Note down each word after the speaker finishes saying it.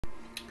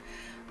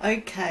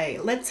Okay,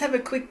 let's have a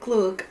quick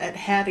look at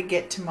how to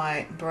get to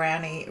my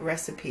brownie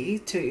recipe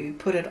to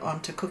put it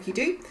onto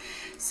Cookidoo.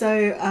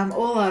 So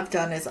all I've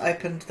done is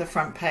opened the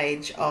front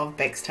page of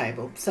Becs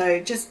Table. So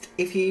just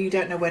if you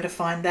don't know where to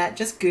find that,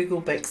 just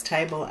Google Becs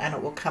Table and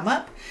it will come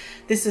up.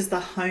 This is the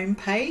home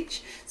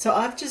page. So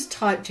I've just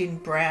typed in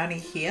brownie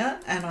here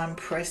and I'm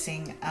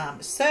pressing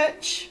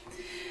search.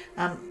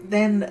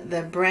 Then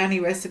the brownie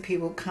recipe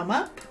will come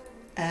up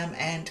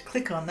and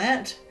click on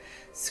that.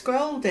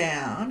 Scroll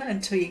down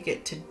until you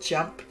get to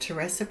jump to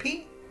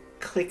recipe,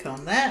 click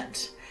on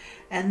that,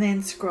 and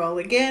then scroll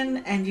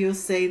again and you'll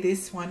see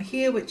this one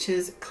here, which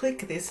is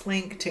click this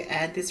link to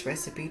add this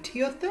recipe to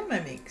your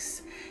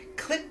Thermomix.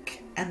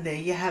 Click and there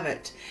you have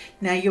it.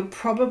 Now you're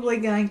probably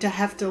going to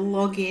have to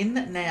log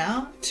in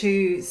now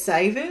to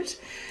save it,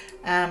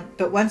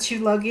 but once you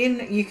log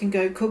in you can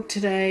go cook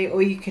today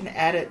or you can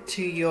add it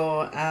to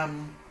your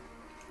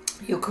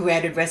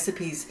created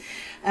recipes.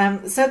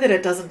 So that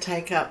it doesn't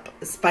take up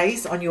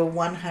space on your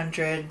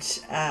 100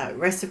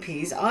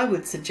 recipes, I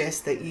would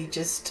suggest that you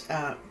just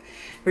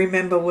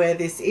remember where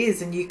this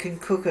is and you can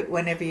cook it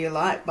whenever you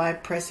like by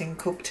pressing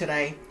cook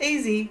today.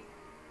 Easy.